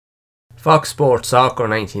Fox Sports Soccer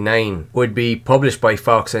 99 would be published by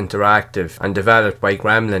Fox Interactive and developed by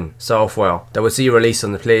Gremlin Software that would see release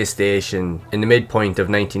on the PlayStation in the midpoint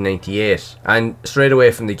of 1998. And straight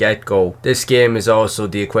away from the get-go, this game is also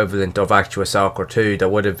the equivalent of Actua Soccer 2 that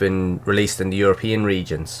would have been released in the European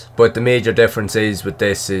regions. But the major difference is with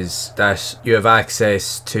this is that you have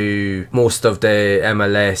access to most of the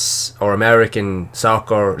MLS or American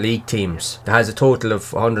soccer league teams. It has a total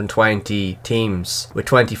of 120 teams with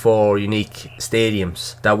 24 unique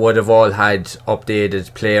stadiums that would have all had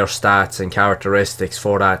updated player stats and characteristics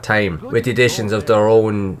for that time, with the additions of their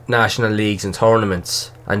own national leagues and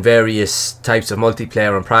tournaments and various types of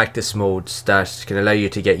multiplayer and practice modes that can allow you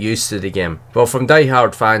to get used to the game. But from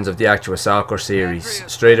die-hard fans of the Actua Soccer series,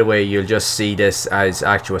 straight away you'll just see this as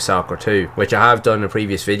Actua Soccer 2, which I have done a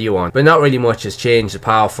previous video on. But not really much has changed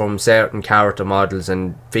apart from certain character models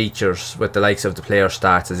and features with the likes of the player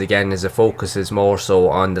stats, as it focuses more so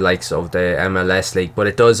on the likes of the MLS league. But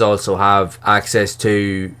it does also have access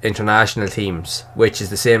to international teams, which is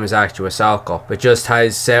the same as Actua Soccer, but just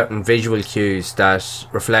has certain visual cues that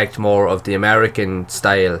reflect more of the American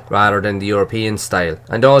style rather than the European style,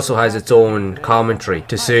 and also has its own commentary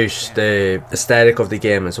to suit the aesthetic of the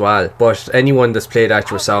game as well. But anyone that's played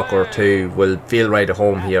Actua Soccer 2 will feel right at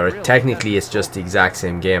home here. Technically it's just the exact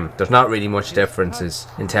same game. There's not really much differences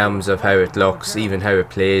in terms of how it looks, even how it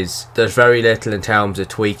plays. There's very little in terms of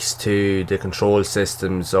tweaks to the control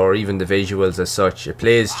systems or even the visuals as such. It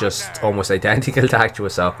plays just almost identical to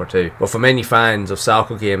Actua Soccer 2. But for many fans of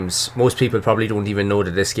soccer games, most people probably don't even know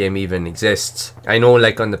that this game even exists. I know,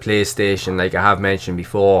 like on the PlayStation, like I have mentioned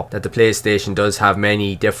before, that the PlayStation does have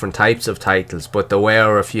many different types of titles, but there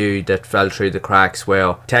were a few that fell through the cracks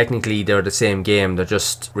where technically they're the same game, they're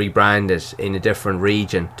just rebranded in a different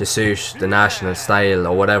region to suit the national style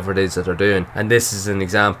or whatever it is that they're doing, and this is an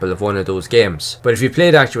example of one of those games. But if you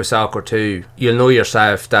played Actua Soccer 2, you'll know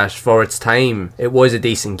yourself that for its time it was a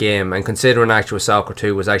decent game, and considering Actua Soccer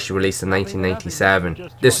 2 was actually released in 1997,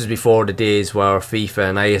 this was before the days where FIFA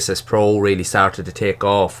and ISS Pro really started to take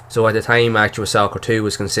off. So at the time, Actua Soccer 2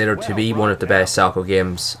 was considered to be one of the best soccer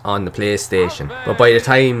games on the PlayStation. But by the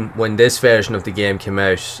time when this version of the game came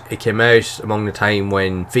out, it came out among the time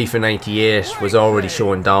when FIFA 98 was already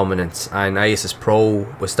showing dominance and ISS Pro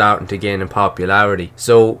was starting to gain in popularity.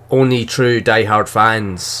 So only true die-hard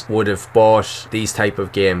fans would have bought these type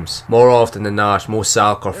of games. More often than not, most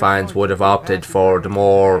soccer fans would have opted for the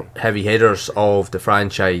more heavy hitters of the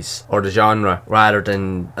franchise or the genre rather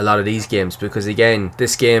than a lot of these games, because again,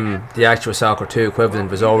 this game, the Actua Soccer 2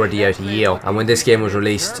 equivalent, was already out a year, and when this game was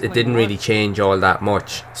released it didn't really change all that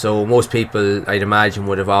much. So most people, I'd imagine,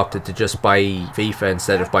 would have opted to just buy FIFA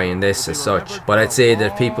instead of buying this as such. But I'd say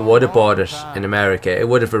that people would have bought it in America. It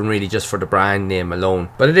would have been really just for the brand name alone.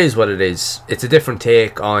 But it is what it is. It's a different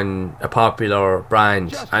take on a popular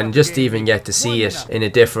brand, and just to even get to see it in a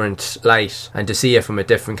different light and to see it from a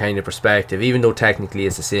different kind of perspective, even though technically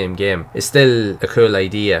it's the same game, it's still a cool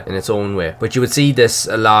idea in its own way. But you would see this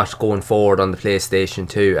a lot going forward on the PlayStation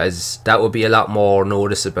 2, as that would be a lot more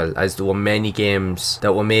noticeable, as there were many games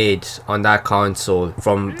that were made on that console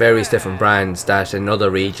from various different brands that in other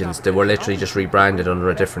regions they were literally just rebranded under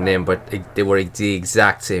a different name, but they were the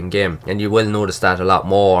exact same game. And you will notice that a lot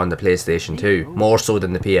more on the PlayStation 2, more so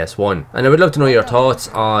than the PS1. And I would love to know your thoughts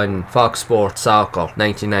on Fox Sports Soccer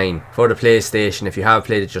 99 for the PlayStation, if you have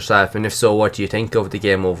played it yourself, and if so, what do you think of the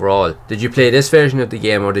game overall? Did you play this version of the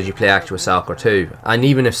game or did you play Actua Soccer 2? And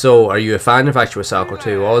even if so, are you a fan of Actua Soccer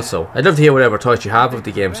 2 also? I'd love to hear whatever thoughts you have of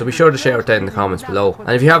the game, so be sure to share it down in the comments below.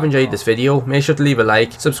 And if you have enjoyed this video, make sure to leave a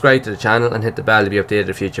like, subscribe to the channel and hit the bell to be updated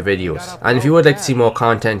of future videos. And if you would like to see more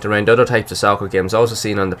content around other types of soccer games also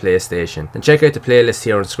seen on the PlayStation, then check out the playlist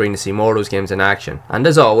here on screen to see more of those games in action. And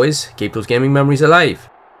as always, keep those gaming memories alive.